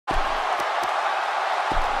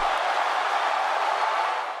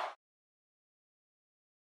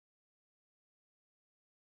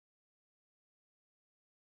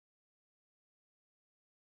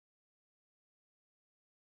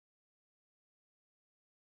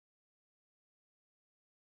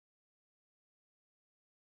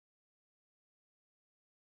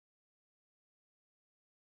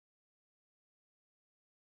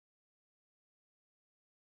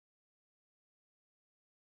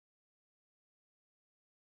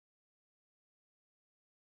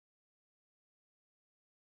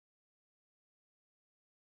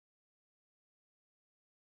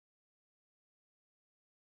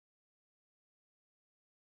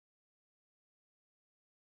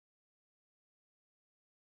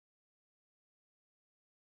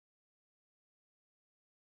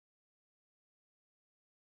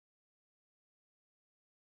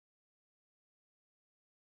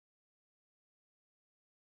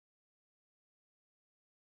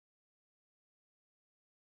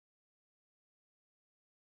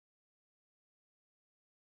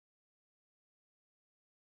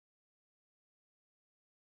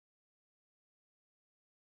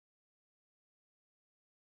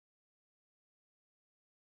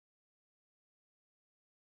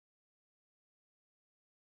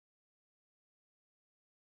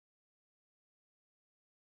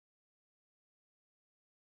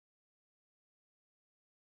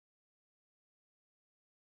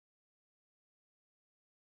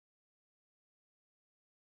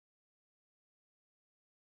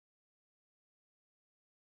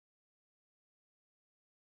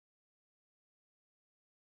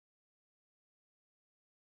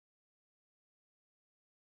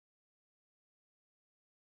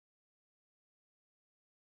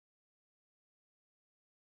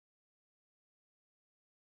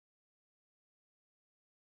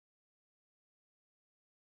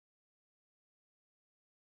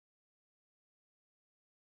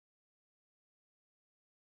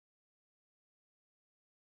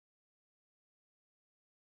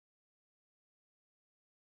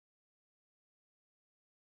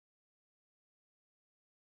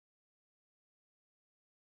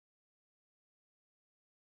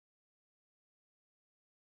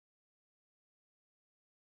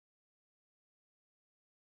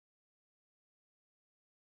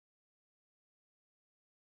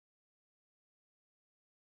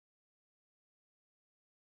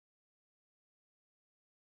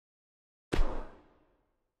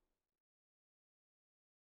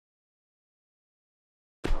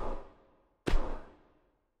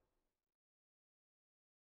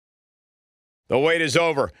The wait is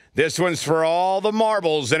over. This one's for all the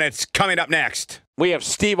marbles, and it's coming up next. We have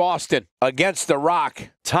Steve Austin against The Rock.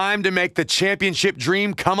 Time to make the championship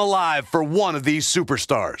dream come alive for one of these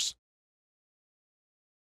superstars.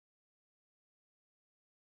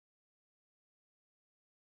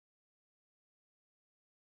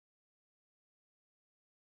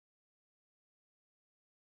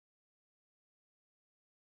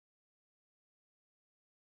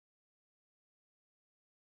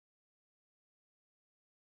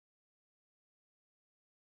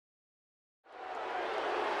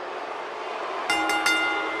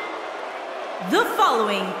 The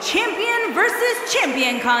following champion versus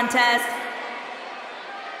champion contest.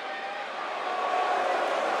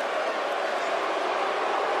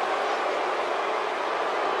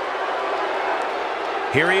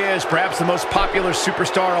 Here he is, perhaps the most popular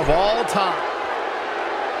superstar of all time.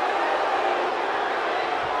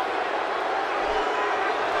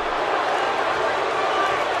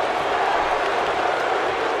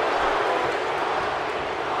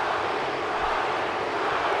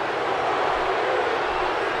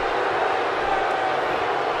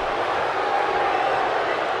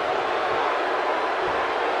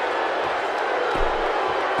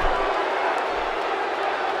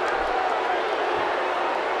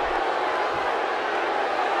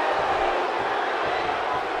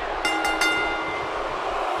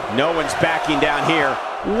 No one's backing down here.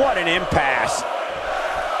 What an impasse.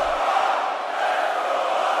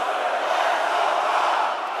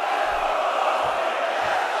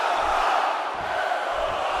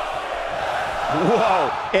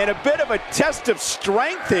 Whoa, and a bit of a test of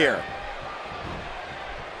strength here.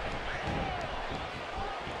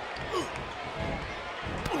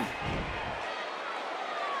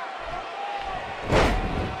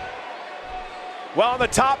 Well, on the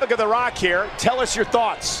topic of The Rock here, tell us your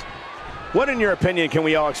thoughts. What, in your opinion, can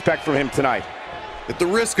we all expect from him tonight? At the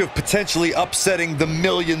risk of potentially upsetting the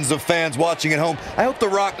millions of fans watching at home, I hope The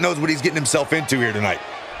Rock knows what he's getting himself into here tonight.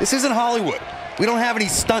 This isn't Hollywood. We don't have any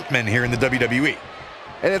stuntmen here in the WWE.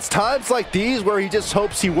 And it's times like these where he just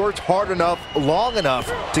hopes he worked hard enough, long enough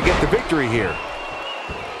to get the victory here.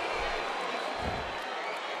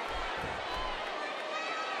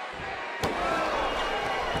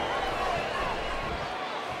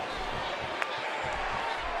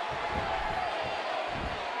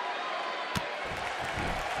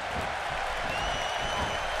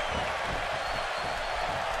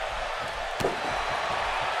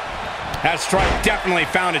 That strike definitely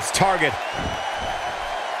found its target.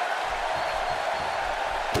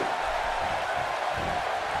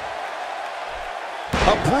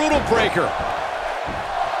 A brutal breaker.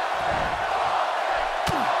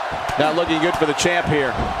 Not looking good for the champ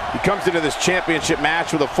here. He comes into this championship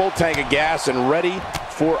match with a full tank of gas and ready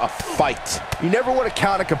for a fight. You never want to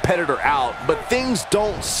count a competitor out, but things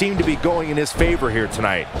don't seem to be going in his favor here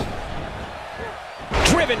tonight.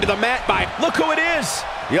 Driven to the mat by, look who it is.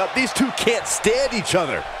 Yep, these two can't stand each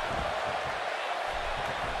other.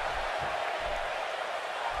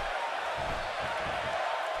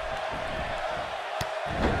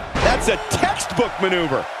 That's a textbook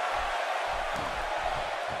maneuver.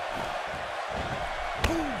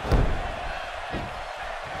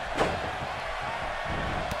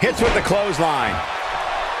 Hits with the clothesline.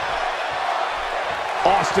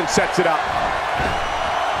 Austin sets it up.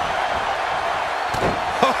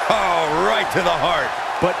 Oh, right to the heart.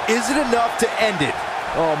 But is it enough to end it?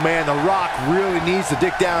 Oh man, The Rock really needs to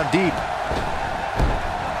dig down deep.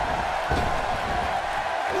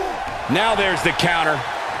 Now there's the counter.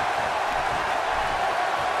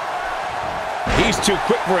 He's too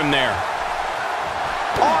quick for him there.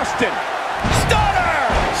 Austin. Stunner!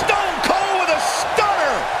 Stone Cold with a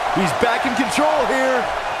stunner! He's back in control here.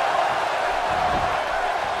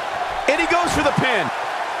 And he goes for the pin.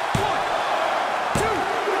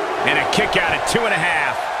 And a kick out at 2.5.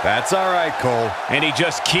 That's all right, Cole. And he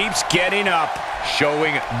just keeps getting up.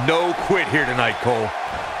 Showing no quit here tonight, Cole.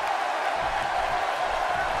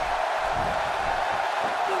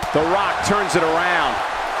 The Rock turns it around.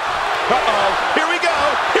 Uh-oh, here we go,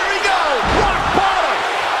 here we go! Rock bottom!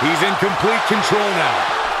 He's in complete control now.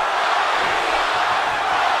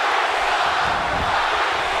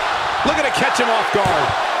 Looking to catch him off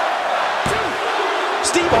guard.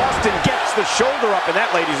 Steve Austin gets the shoulder up, and that,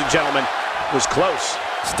 ladies and gentlemen, was close.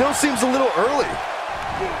 Still seems a little early.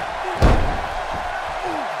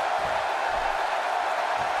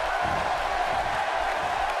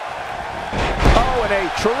 Oh, and a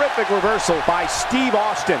terrific reversal by Steve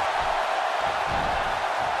Austin.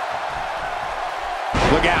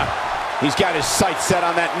 Look out. He's got his sights set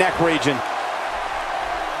on that neck region.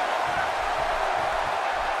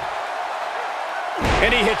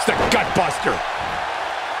 And he hits the gut buster.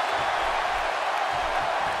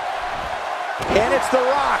 And it's The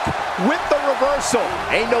Rock with the reversal.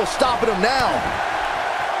 Ain't no stopping him now.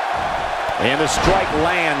 And the strike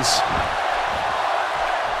lands.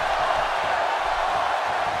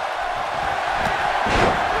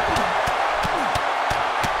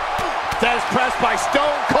 Says pressed by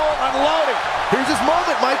Stone Cold, unloading. Here's his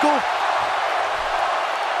moment, Michael.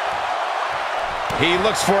 He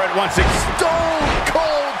looks for it once again. Stone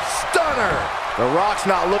Cold Stunner. The Rock's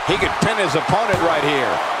not looking. He could pin his opponent right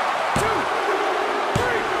here.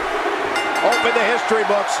 Open the history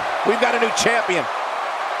books. We've got a new champion.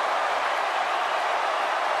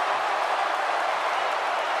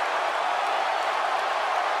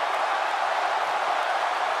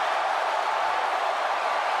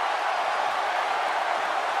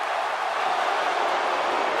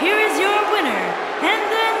 Here is your winner and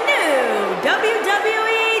the new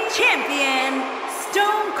WWE Champion,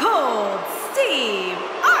 Stone Cold Steve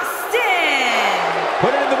Austin.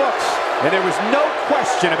 Put it in the books. And there was no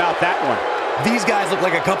question about that one. These guys look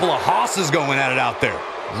like a couple of hosses going at it out there.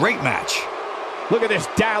 Great match. Look at this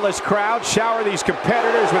Dallas crowd shower these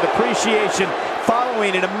competitors with appreciation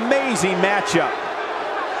following an amazing matchup.